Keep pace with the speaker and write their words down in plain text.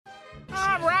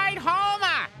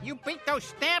You beat those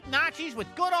stamp Nazis with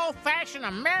good old-fashioned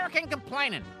American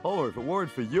complaining. Oh, if it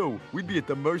weren't for you, we'd be at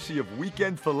the mercy of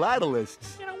weekend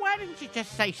philatelists. You know, why didn't you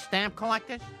just say stamp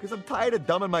collectors? Because I'm tired of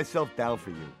dumbing myself down for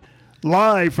you.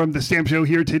 Live from the Stamp Show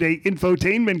Here Today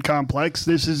Infotainment Complex,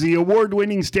 this is the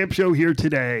award-winning Stamp Show Here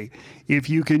Today.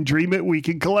 If you can dream it, we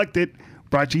can collect it.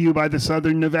 Brought to you by the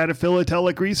Southern Nevada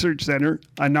Philatelic Research Center,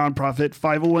 a nonprofit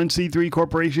 501c3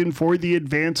 corporation for the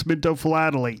advancement of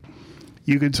philately.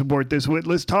 You can support this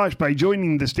witless tosh by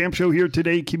joining the Stamp Show Here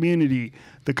Today community.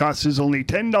 The cost is only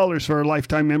 $10 for a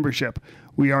lifetime membership.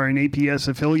 We are an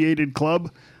APS-affiliated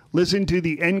club. Listen to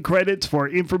the end credits for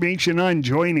information on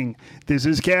joining. This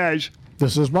is Cash.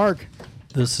 This is Mark.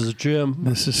 This is Jim.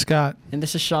 This is Scott. And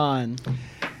this is Sean.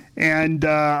 And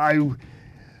happy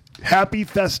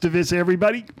Festivus,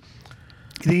 everybody.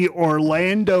 The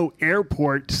Orlando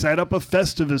Airport set up a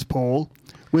Festivus pole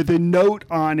with a note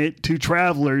on it to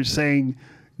travelers saying,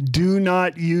 do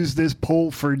not use this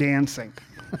pole for dancing.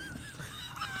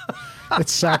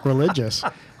 It's sacrilegious.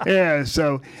 Yeah,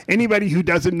 so anybody who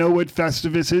doesn't know what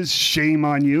Festivus is, shame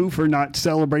on you for not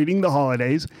celebrating the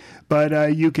holidays.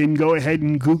 But you can go ahead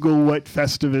and Google what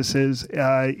Festivus is.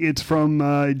 It's from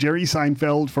Jerry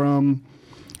Seinfeld from,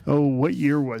 what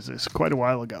year was this? Quite a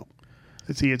while ago.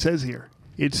 Let's see, it says here.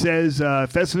 It says,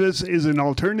 Festivus is an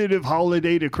alternative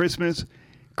holiday to Christmas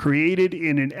created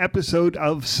in an episode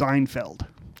of Seinfeld,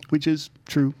 which is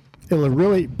true. It'll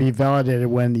really be validated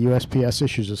when the USPS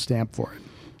issues a stamp for it.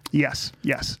 Yes,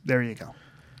 there you go.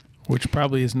 Which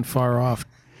probably isn't far off,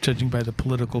 judging by the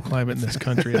political climate in this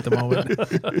country at the moment.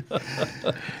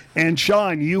 And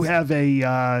Sean, you have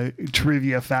a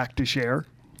trivia fact to share.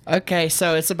 Okay,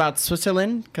 so it's about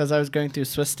Switzerland, because I was going through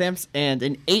Swiss stamps, and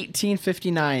in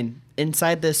 1859,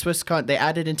 inside the Swiss, they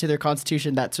added into their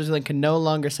constitution that Switzerland can no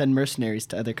longer send mercenaries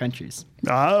to other countries.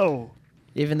 Oh.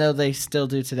 Even though they still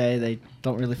do today, they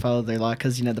don't really follow their law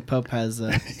because the Pope has.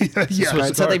 Yeah,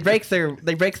 right. So they break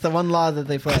the one law that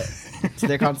they put to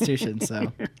their constitution.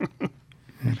 So,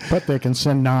 but they can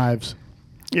send knives.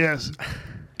 Yes.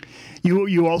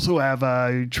 You also have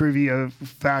a trivia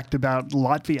fact about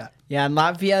Latvia. Yeah, in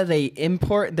Latvia,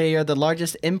 they are the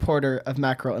largest importer of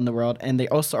mackerel in the world, and they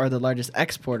also are the largest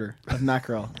exporter of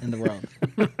mackerel in the world.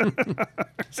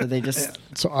 So they just...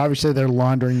 So obviously they're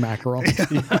laundering mackerel.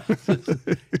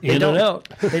 In and out.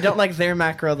 They don't like their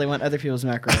mackerel. They want other people's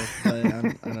mackerel. But, I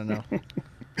don't know.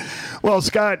 Well,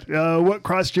 Scott, what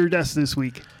crossed your desk this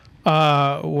week?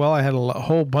 Well, I had a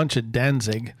whole bunch of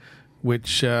Danzig,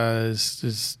 which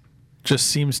is just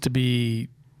seems to be...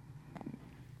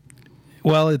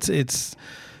 Well, it's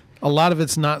a lot of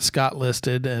it's not Scott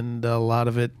listed, and a lot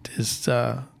of it is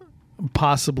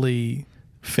possibly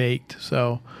faked.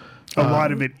 So a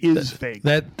lot of it is fake.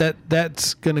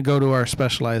 That's going to go to our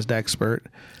specialized expert.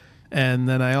 And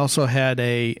then I also had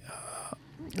a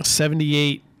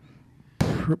 78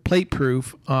 plate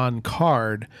proof on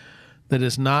card that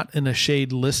is not in a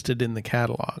shade listed in the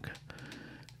catalog.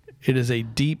 It is a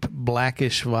deep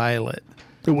blackish violet.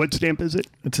 So what stamp is it?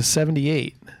 It's a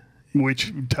 78.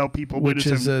 Which tell people which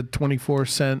is a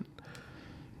 24-cent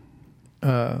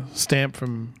stamp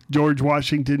from George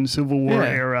Washington Civil War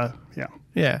era.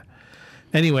 Yeah.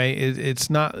 Anyway, it's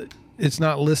not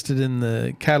listed in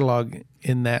the catalog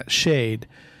in that shade,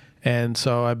 and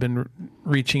so I've been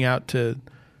reaching out to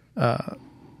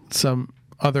some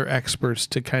other experts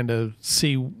to kind of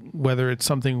see whether it's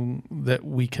something that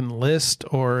we can list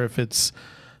or if it's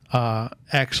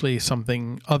actually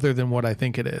something other than what I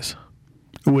think it is.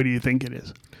 What do you think it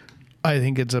is? I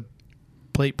think it's a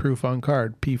plate proof on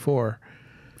card, P4.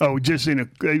 Oh, just in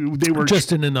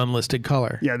an unlisted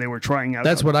color. Yeah, they were trying out.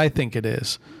 That's what I think it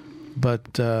is.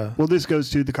 But well, this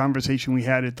goes to the conversation we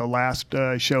had at the last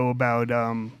show about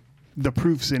the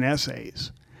proofs and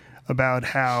essays, about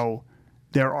how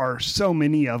there are so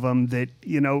many of them that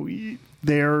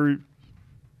they're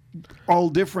all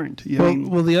different.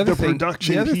 The other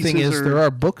thing is there are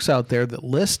books out there that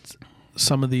list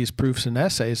some of these proofs and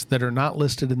essays that are not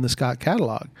listed in the Scott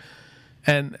catalog.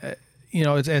 And,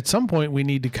 it's, at some point we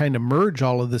need to kind of merge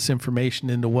all of this information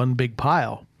into one big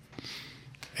pile.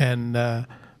 And,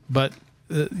 it's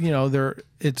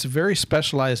a very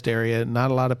specialized area.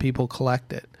 Not a lot of people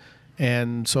collect it.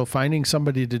 And so finding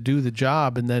somebody to do the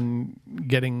job and then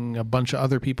getting a bunch of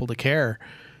other people to care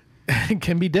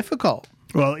can be difficult.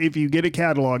 Well, if you get a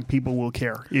catalog, people will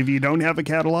care. If you don't have a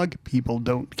catalog, people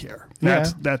don't care.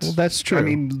 That's true. I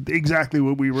mean, exactly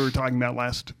what we were talking about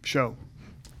last show.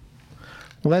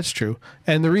 Well, that's true.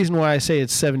 And the reason why I say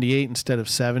it's 78 instead of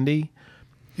 70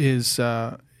 is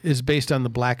based on the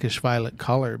blackish violet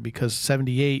color, because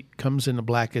 78 comes in a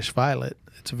blackish violet.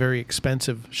 It's a very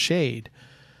expensive shade.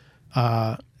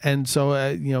 And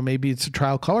so, maybe it's a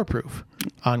trial color proof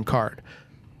on card.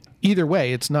 Either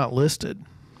way, it's not listed.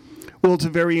 Well, it's a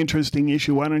very interesting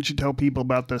issue. Why don't you tell people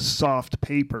about the soft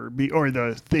paper or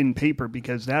the thin paper,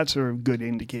 because that's a good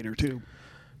indicator too.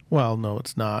 Well, no,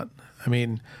 it's not. I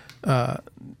mean,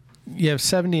 you have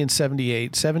 70 and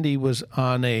 78. 70 was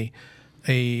on a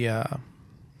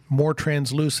more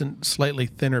translucent, slightly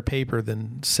thinner paper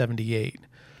than 78.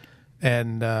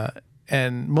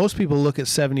 And most people look at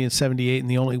 70 and 78, and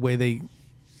the only way they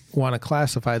want to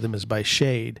classify them is by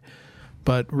shade.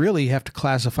 But really, you have to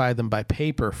classify them by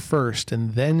paper first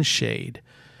and then shade.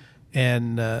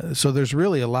 And so there's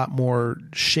really a lot more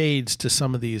shades to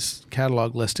some of these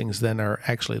catalog listings than are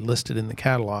actually listed in the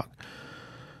catalog.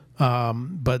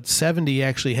 But 70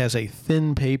 actually has a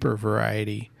thin paper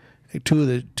variety. Two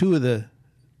of the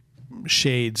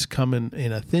shades come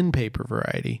in a thin paper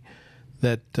variety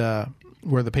that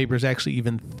where the paper is actually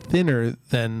even thinner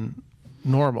than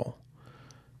normal.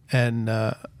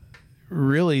 And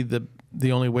really,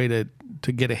 the only way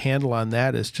to get a handle on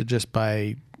that is to just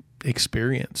by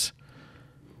experience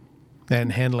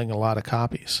and handling a lot of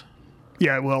copies.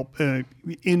 Yeah, well,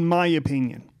 in my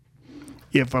opinion,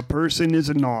 if a person is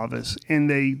a novice and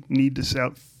they need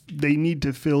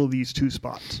to fill these 2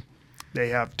 spots. They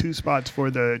have 2 spots for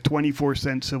the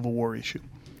 24-cent Civil War issue.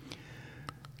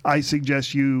 I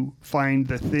suggest you find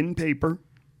the thin paper,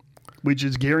 which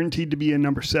is guaranteed to be a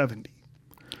number 70.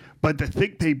 But the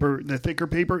thicker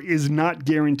paper is not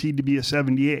guaranteed to be a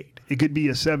 78. It could be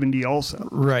a 70 also.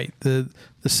 Right. The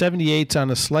 78's on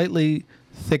a slightly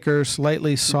thicker,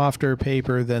 slightly softer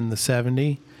paper than the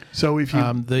 70. So if you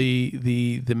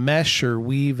the mesh or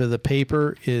weave of the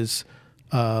paper is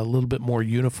a little bit more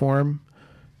uniform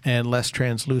and less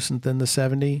translucent than the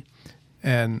 70.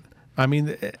 And I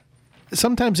mean,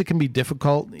 sometimes it can be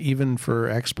difficult even for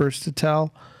experts to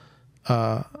tell.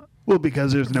 Well,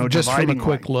 because there's no just dividing from a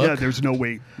quick line. look. Yeah, there's no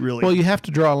way really. Well, you have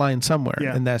to draw a line somewhere,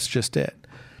 Yeah. and that's just it.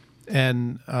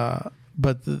 And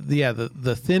but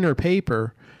the thinner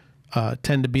paper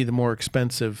tend to be the more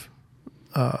expensive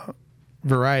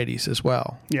varieties as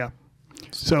well. Yeah.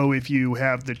 So if you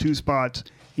have the 2 spots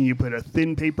and you put a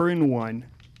thin paper in one,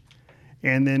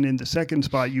 and then in the second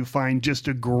spot you find just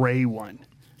a gray one,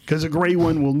 because a gray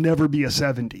one will never be a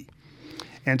 70.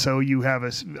 And so you have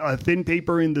a thin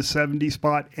paper in the 70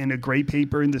 spot and a gray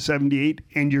paper in the 78,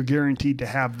 and you're guaranteed to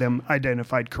have them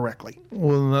identified correctly.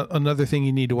 Well, another thing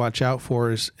you need to watch out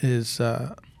for is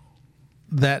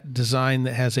that design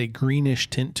that has a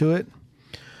greenish tint to it.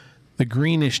 The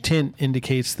greenish tint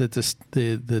indicates that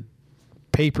the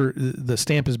paper, the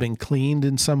stamp has been cleaned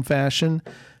in some fashion,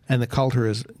 and the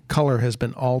color has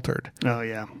been altered. Oh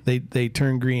yeah. They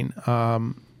turn green.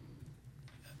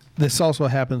 This also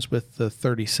happens with the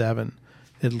 37.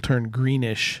 It'll turn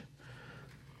greenish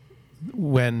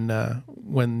when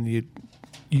you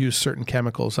use certain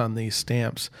chemicals on these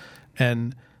stamps.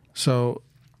 And so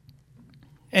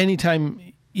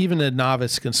anytime even a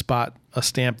novice can spot a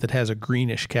stamp that has a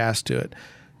greenish cast to it,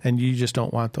 and you just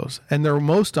don't want those. And they're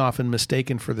most often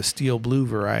mistaken for the steel blue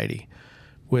variety,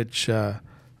 which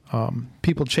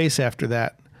people chase after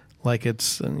that like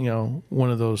it's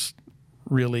one of those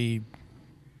really.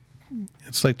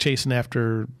 It's like chasing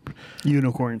after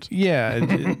unicorns. Yeah,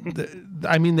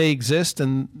 I mean they exist,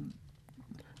 and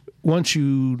once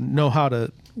you know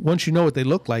what they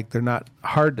look like, they're not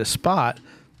hard to spot.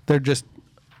 They're just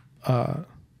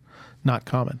not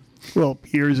common. Well,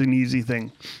 here's an easy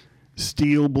thing: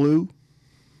 steel blue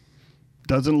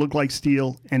doesn't look like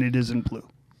steel, and it isn't blue.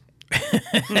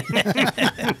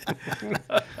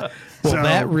 Well,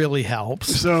 that really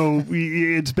helps. So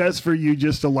it's best for you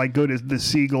just to go to the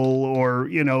Siegel or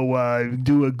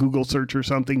do a Google search or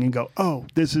something and go, oh,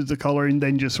 this is the color, and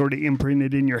then just sort of imprint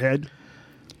it in your head.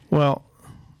 Well,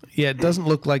 yeah, it doesn't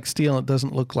look like steel. It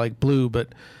doesn't look like blue.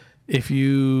 But if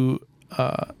you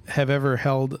have ever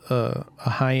held a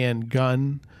high-end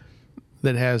gun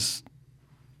that has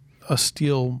a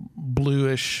steel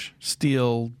bluish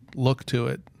steel look to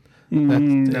it.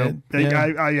 No,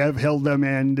 I have held them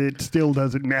and it still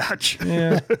doesn't match.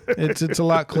 Yeah, it's a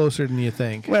lot closer than you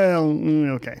think. Well,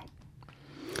 okay.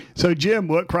 So, Jim,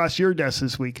 what crossed your desk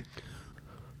this week?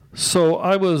 So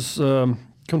I was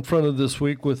confronted this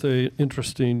week with an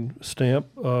interesting stamp.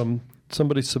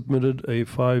 Somebody submitted a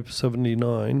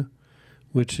 579,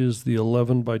 which is the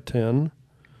 11 by 10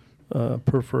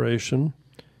 perforation,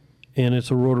 and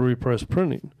it's a rotary press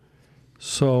printing.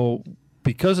 So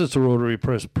because it's a rotary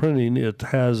press printing, it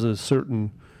has a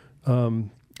certain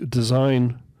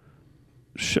design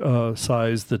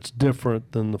size that's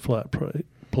different than the flat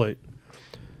plate.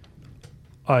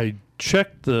 I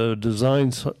checked the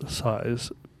design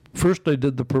size first I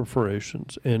did the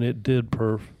perforations, and it did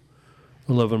perf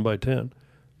 11 by 10.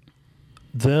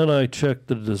 Then I checked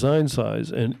the design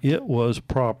size, and it was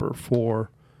proper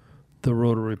for the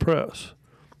rotary press.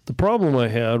 The problem I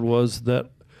had was that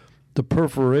the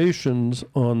perforations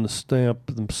on the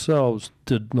stamp themselves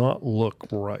did not look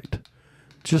right.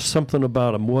 Just something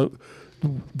about them.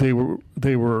 They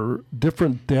were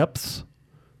different depths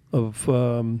of.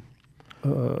 Well,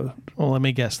 let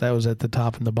me guess. That was at the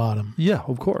top and the bottom. Yeah,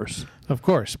 of course. Of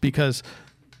course, because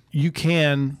you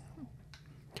can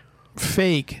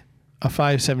fake a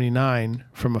 579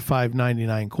 from a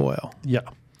 599 coil. Yeah,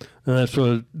 and that's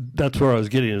where I was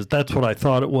getting. Is that's what I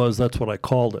thought it was. That's what I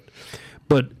called it.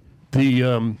 But the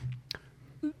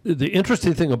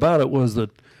interesting thing about it was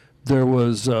that there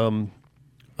was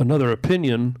another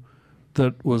opinion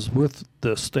that was with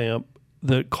this stamp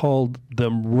that called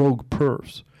them rogue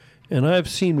perfs. And I've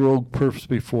seen rogue perfs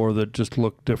before that just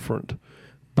look different,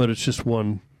 but it's just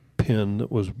one pin that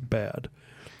was bad.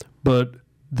 But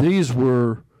these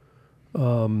were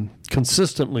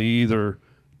consistently either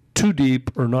too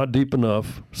deep or not deep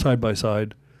enough, side by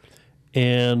side,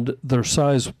 and their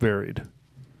size varied.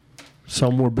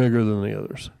 Some were bigger than the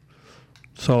others.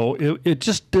 So it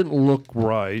just didn't look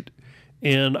right,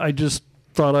 and I just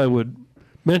thought I would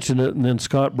mention it, and then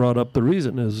Scott brought up the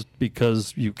reason is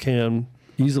because you can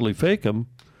easily fake them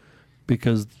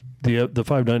because the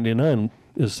 599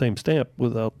 is the same stamp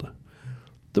without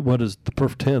the what is the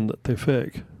perf 10 that they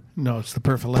fake. No, it's the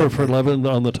perf 11. Perf 11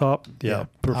 on the top. Yeah,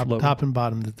 perf top, 11. top and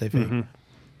bottom that they fake. Mm-hmm.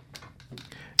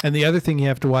 And the other thing you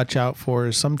have to watch out for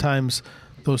is sometimes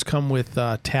those come with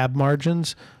tab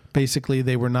margins. Basically,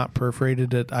 they were not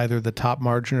perforated at either the top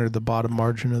margin or the bottom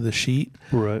margin of the sheet.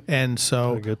 Right. And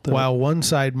so I get that. while one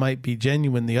side might be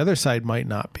genuine, the other side might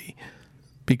not be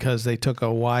because they took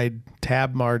a wide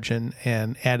tab margin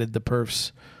and added the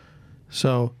perfs.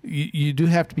 So you do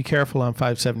have to be careful on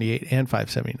 578 and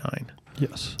 579.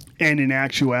 Yes. And in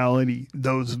actuality,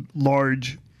 those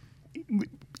large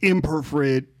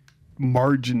imperforate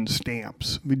margin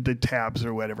stamps, the tabs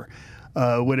or whatever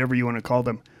you want to call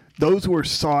them, those were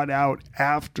sought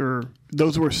after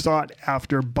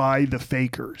by the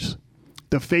fakers.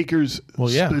 The fakers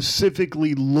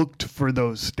specifically looked for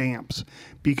those stamps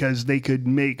because they could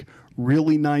make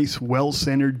really nice,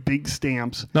 well-centered, big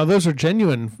stamps. Now, those are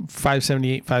genuine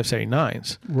 578,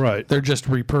 579s. Right. They're just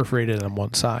reperforated on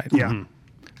one side. Yeah. Mm-hmm.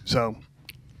 So,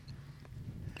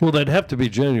 Well, they'd have to be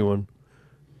genuine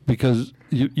because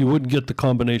you wouldn't get the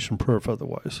combination perf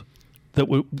otherwise. That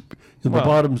would the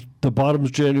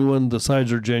bottom's genuine, the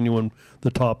sides are genuine,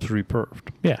 the top's reperfed.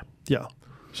 Yeah. Yeah.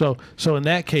 So in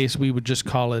that case, we would just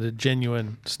call it a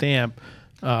genuine stamp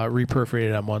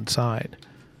reperforated on one side.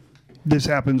 this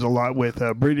happens a lot with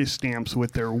British stamps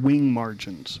with their wing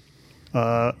margins.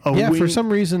 For some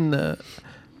reason,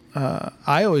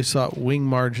 I always thought wing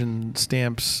margin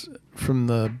stamps from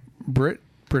the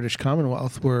British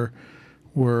Commonwealth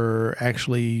were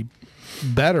actually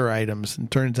better items,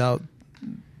 and turns out,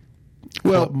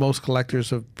 most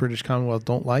collectors of British Commonwealth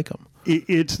don't like them.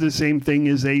 It's the same thing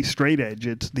as a straight edge.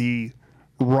 It's the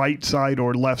right side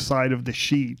or left side of the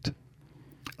sheet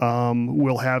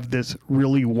will have this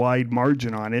really wide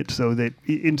margin on it, so that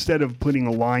instead of putting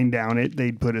a line down it,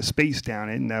 they'd put a space down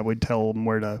it, and that would tell them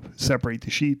where to separate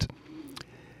the sheets.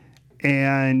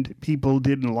 And people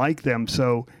didn't like them.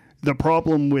 So the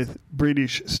problem with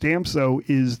British stamps, though,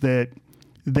 is that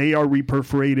they are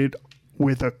reperforated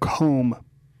with a comb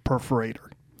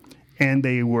perforator. And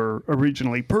they were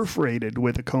originally perforated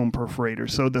with a comb perforator.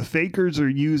 So the fakers are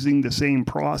using the same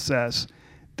process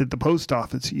that the post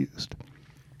office used.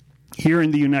 Here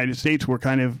in the United States,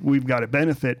 we've got a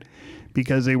benefit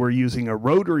because they were using a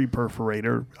rotary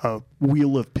perforator, a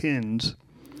wheel of pins,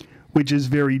 which is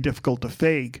very difficult to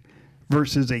fake,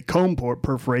 versus a comb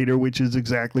perforator, which is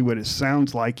exactly what it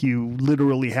sounds like. You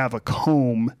literally have a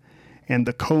comb, and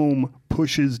the comb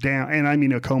pushes down, and I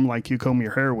mean a comb like you comb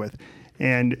your hair with.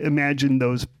 And imagine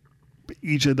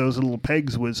each of those little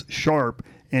pegs was sharp,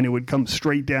 and it would come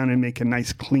straight down and make a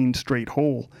nice, clean, straight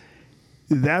hole.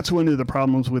 That's one of the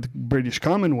problems with British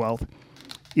Commonwealth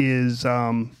is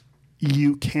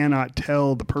you cannot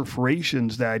tell the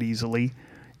perforations that easily,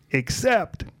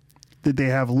 except that they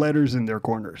have letters in their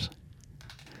corners.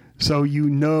 So you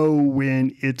know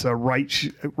when it's a right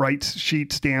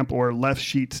sheet stamp or left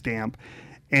sheet stamp,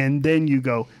 and then you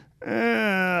go,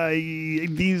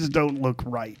 these don't look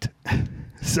right.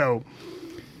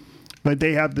 But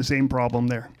they have the same problem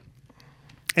there.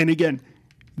 And again,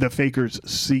 the fakers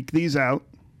seek these out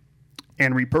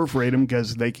and reperforate them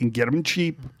because they can get them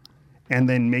cheap and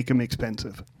then make them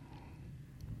expensive.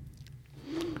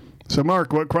 So,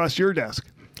 Mark, what crossed your desk?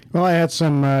 Well, I had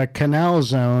some Canal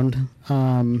Zone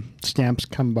stamps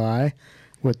come by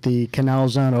with the Canal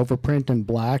Zone overprint in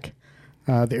black.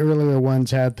 The earlier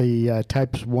ones had the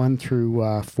types 1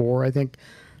 through 4, I think,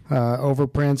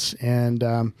 overprints,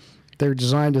 and they're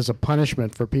designed as a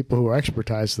punishment for people who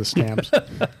expertise the stamps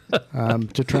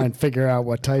to try and figure out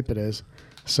what type it is.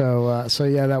 So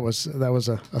yeah, that was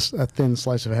a thin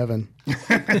slice of heaven.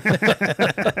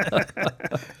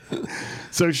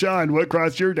 So, Sean, what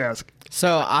crossed your desk?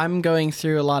 So I'm going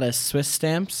through a lot of Swiss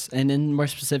stamps, and in more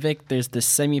specific, there's the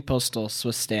semi-postal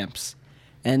Swiss stamps.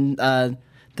 And the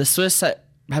Swiss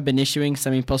have been issuing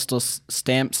semi-postal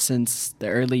stamps since the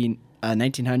early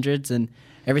 1900s, and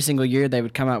every single year they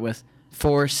would come out with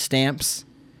 4 stamps,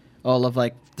 all of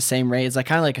like the same rate. It's like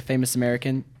kind of like a Famous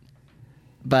American,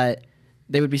 but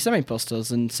they would be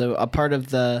semi-postals, and so a part of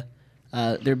the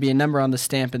there'd be a number on the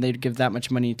stamp, and they'd give that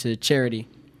much money to charity.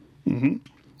 Mm-hmm.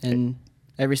 And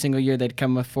every single year they'd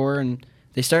come with 4, and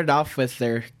they started off with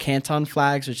their canton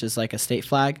flags, which is like a state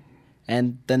flag,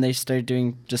 and then they started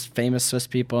doing just famous Swiss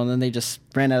people, and then they just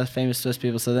ran out of famous Swiss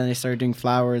people, so then they started doing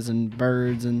flowers and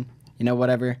birds and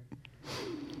whatever.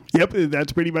 Yep,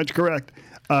 that's pretty much correct.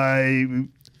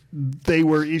 They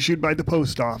were issued by the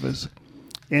post office.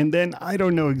 And then I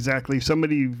don't know exactly,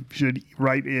 somebody should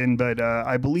write in, but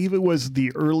I believe it was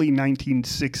the early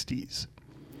 1960s.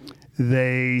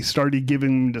 They started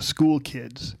giving them to school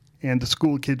kids, and the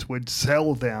school kids would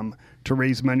sell them to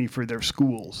raise money for their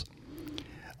schools.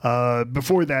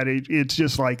 Before that, it's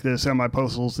just like the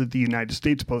semi-postals that the United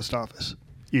States Post Office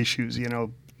issues. You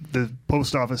know, the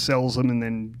post office sells them and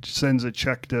then sends a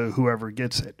check to whoever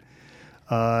gets it.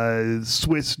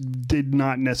 Swiss did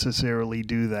not necessarily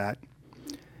do that.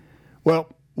 Well,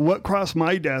 what crossed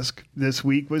my desk this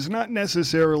week was not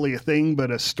necessarily a thing, but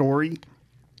a story.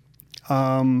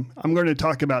 I'm going to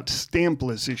talk about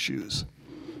stampless issues.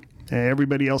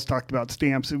 Everybody else talked about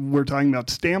stamps. We're talking about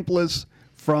stampless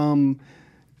from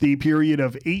the period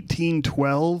of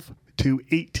 1812 to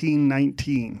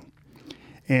 1819.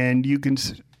 And you can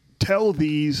tell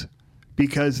these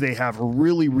because they have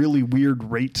really, really weird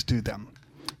rates to them.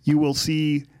 You will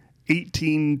see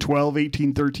 1812,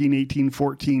 1813,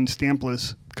 1814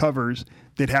 stampless covers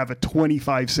that have a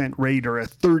 25-cent rate or a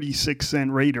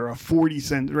 36-cent rate or a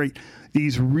 40-cent rate.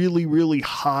 These really, really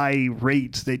high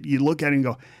rates that you look at and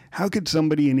go, how could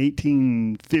somebody in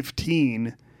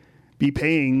 1815 be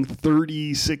paying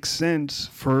 36 cents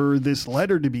for this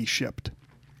letter to be shipped?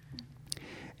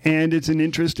 And it's an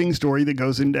interesting story that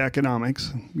goes into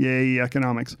economics. Yay,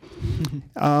 economics.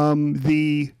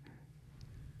 The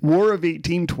War of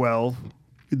 1812,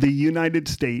 the United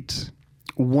States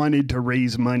wanted to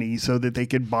raise money so that they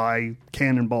could buy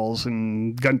cannonballs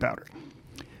and gunpowder.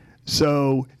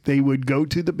 So they would go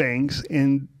to the banks,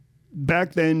 and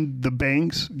back then the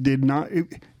banks did not,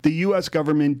 the U.S.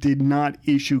 government did not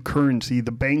issue currency.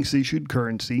 The banks issued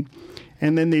currency,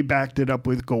 and then they backed it up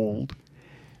with gold.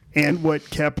 And what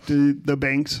kept the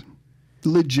banks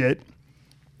legit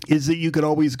is that you could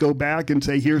always go back and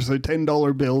say, here's a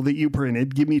 $10 bill that you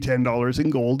printed, give me $10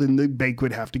 in gold, and the bank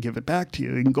would have to give it back to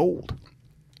you in gold.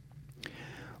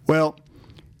 Well,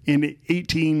 in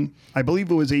I believe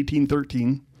it was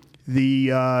 1813,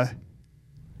 the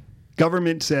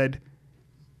government said,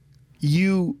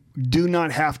 you do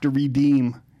not have to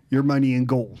redeem your money in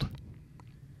gold.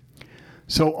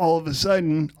 So all of a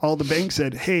sudden, all the banks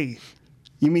said, hey,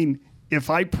 you mean if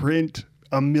I print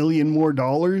 $1 million more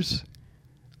dollars,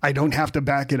 I don't have to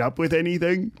back it up with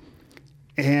anything?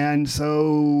 And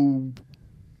so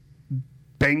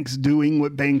banks doing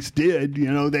what banks did,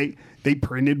 they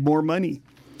printed more money.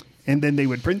 And then they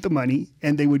would print the money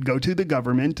and they would go to the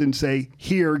government and say,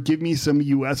 here, give me some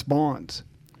U.S. bonds.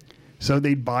 So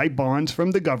they'd buy bonds from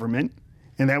the government,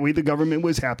 and that way the government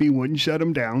was happy, wouldn't shut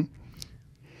them down.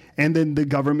 And then the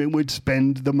government would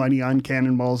spend the money on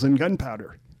cannonballs and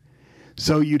gunpowder.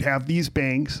 So you'd have these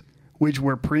banks which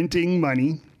were printing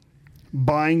money,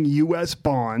 buying U.S.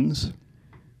 bonds.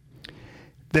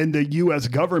 Then the U.S.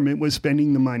 government was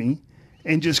spending the money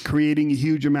and just creating a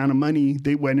huge amount of money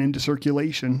that went into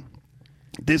circulation.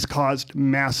 This caused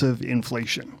massive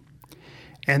inflation.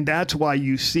 And that's why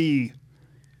you see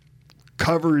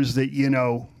covers that,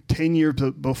 10 years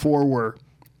before were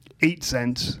 8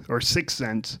 cents or 6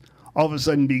 cents, all of a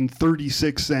sudden being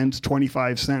 36 cents,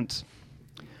 25 cents.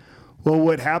 Well,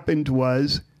 what happened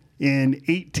was in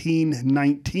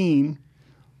 1819,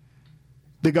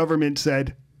 the government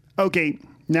said, okay,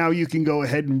 now you can go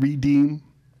ahead and redeem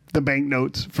the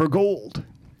banknotes for gold.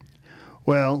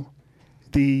 Well,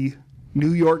 the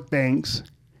New York banks,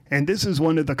 and this is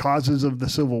one of the causes of the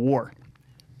Civil War,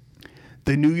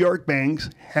 the New York banks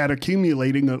had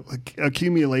accumulated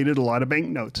a lot of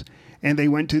banknotes, and they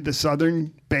went to the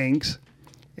southern banks,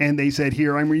 and they said,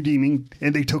 "Here, I'm redeeming,"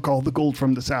 and they took all the gold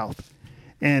from the South,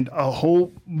 and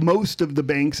most of the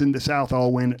banks in the South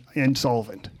all went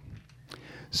insolvent.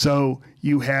 So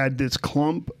you had this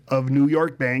clump of New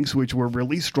York banks, which were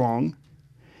really strong,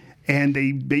 and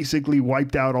they basically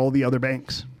wiped out all the other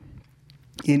banks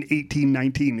in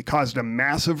 1819. It caused a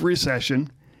massive recession,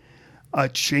 a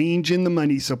change in the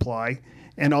money supply,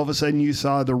 and all of a sudden you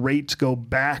saw the rates go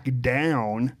back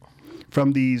down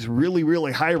from these really,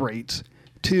 really high rates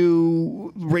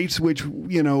to rates which,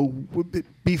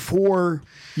 before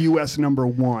US number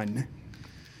one,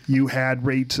 you had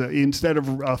rates, instead of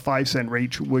a 5 cent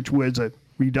rate, which was a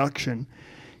reduction,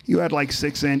 you had like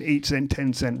 6 cent, 8 cent,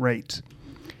 10 cent rates.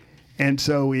 And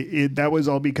so that was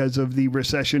all because of the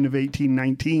recession of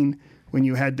 1819, when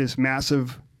you had this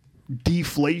massive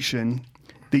deflation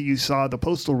that you saw the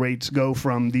postal rates go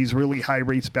from these really high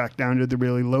rates back down to the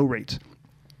really low rates.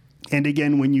 And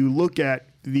again, when you look at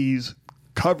these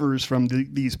covers from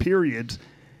these periods,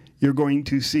 you're going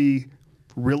to see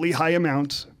really high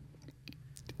amounts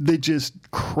that just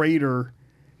crater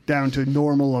down to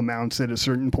normal amounts at a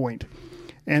certain point.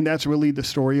 And that's really the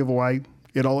story of why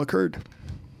it all occurred.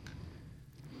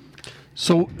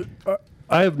 So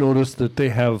I have noticed that they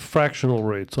have fractional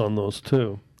rates on those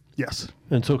too. Yes.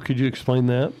 And so could you explain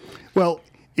that? Well,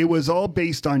 it was all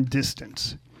based on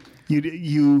distance. In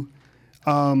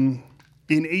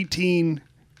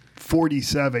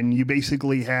 1847, you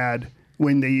basically had,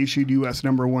 when they issued U.S.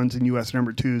 number ones and U.S.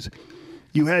 number twos,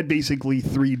 you had basically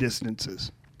 3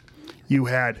 distances. You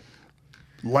had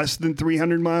less than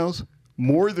 300 miles,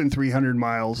 more than 300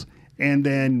 miles, and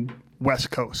then West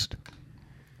Coast.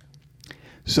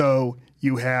 So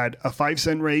you had a 5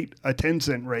 cent rate, a 10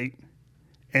 cent rate,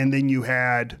 and then you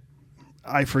had,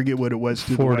 I forget what it was.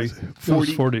 To 40. The west,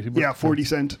 40. 40. Yeah, 40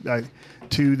 cents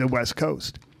to the West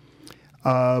Coast.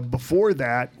 Before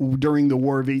that, during the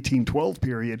War of 1812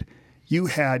 period, you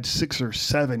had 6 or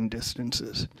 7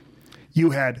 distances.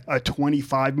 You had a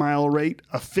 25-mile rate,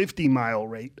 a 50-mile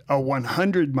rate, a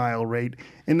 100-mile rate,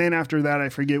 and then after that, I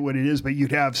forget what it is, but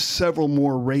you'd have several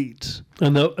more rates.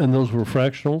 And those were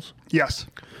fractionals? Yes.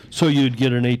 So you'd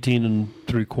get an 18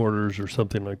 3/4 or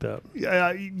something like that.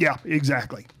 Yeah,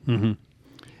 exactly. Mm-hmm.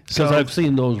 So Because I've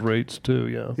seen those rates too,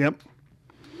 yeah. Yep.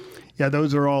 Yeah,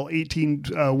 those are all War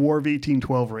of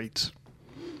 1812 rates.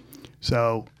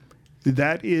 So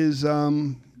that is a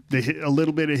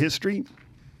little bit of history.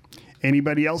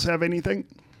 Anybody else have anything?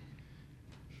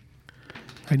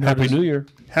 Happy New Year.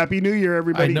 Happy New Year,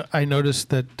 everybody. I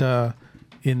noticed that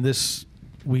in this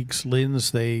week's Lens,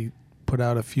 they put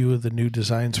out a few of the new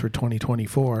designs for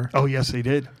 2024. Oh, yes, they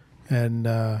did. And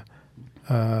I'm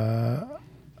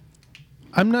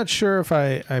not sure if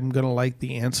I'm going to like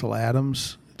the Ansel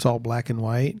Adams. It's all black and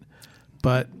white,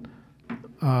 but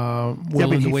Yeah,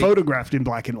 but he photographed in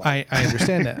black and white. I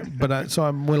understand that, but so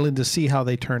I'm willing to see how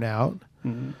they turn out.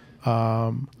 Mm-hmm.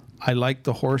 I like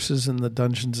the horses in the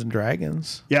Dungeons and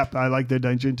Dragons. Yep, I like the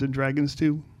Dungeons and Dragons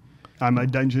too. I'm a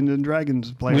Dungeons and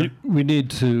Dragons player. We need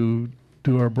to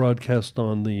do our broadcast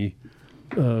on the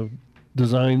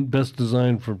best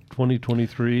design for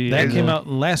 2023. That came out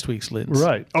in last week's Lens.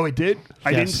 Right. Oh, it did?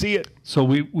 I Yes. didn't see it. So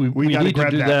we gotta need to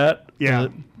grab do that. that. Yeah.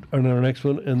 On our next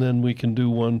one, and then we can do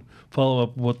one follow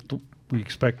up what we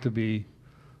expect to be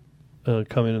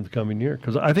coming in the coming year.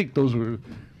 Because I think those were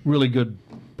really good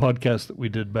podcasts that we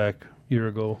did back a year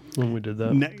ago when we did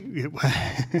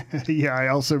that. Yeah, I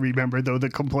also remember though the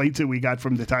complaints that we got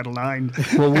from the Title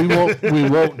IX. Well, we won't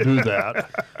do that.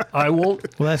 I won't.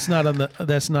 Well, that's not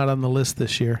on the list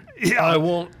this year. Yeah, I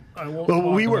won't. Well,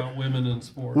 talk we were- about women in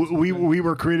sports. we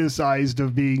were criticized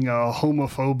of being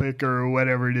homophobic or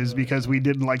whatever it is because we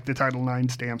didn't like the Title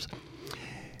IX stamps.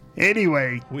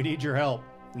 Anyway, We need your help.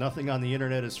 Nothing on the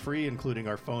internet is free, including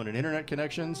our phone and internet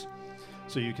connections.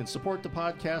 So you can support the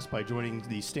podcast by joining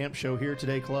the Stamp Show Here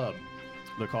Today Club.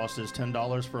 The cost is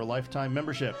 $10 for a lifetime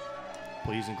membership.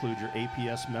 Please include your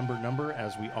APS member number,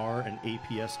 as we are an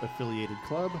APS affiliated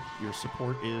club. Your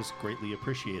support is greatly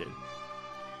appreciated.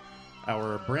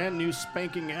 Our brand new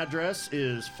spanking address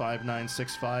is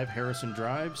 5965 Harrison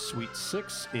Drive, Suite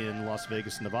 6 in Las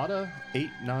Vegas, Nevada,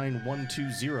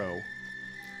 89120.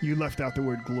 you left out the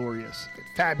word glorious.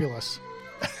 Fabulous.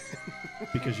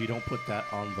 Because you don't put that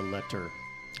on the letter.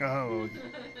 Oh,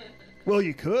 well,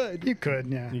 you could. You could,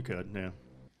 yeah. You could, yeah.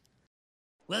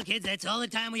 Well, kids, that's all the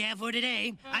time we have for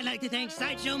today. I'd like to thank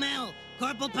Sideshow Mel,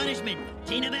 Corporal Punishment,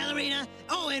 Tina Ballerina,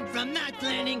 and from Knots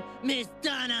Landing, Miss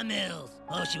Donna Mills.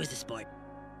 Oh, she was a sport.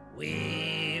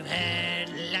 We've had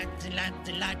lots and lots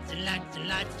and lots and lots and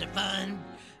lots of fun,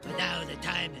 but now the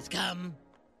time has come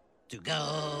to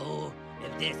go.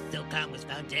 If this Silcon was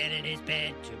found dead in his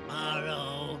bed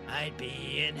tomorrow, I'd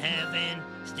be in heaven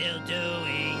still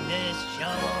doing this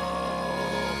show.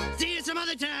 See you some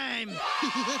other time!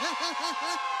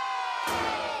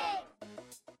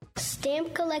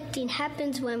 Stamp collecting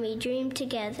happens when we dream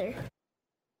together.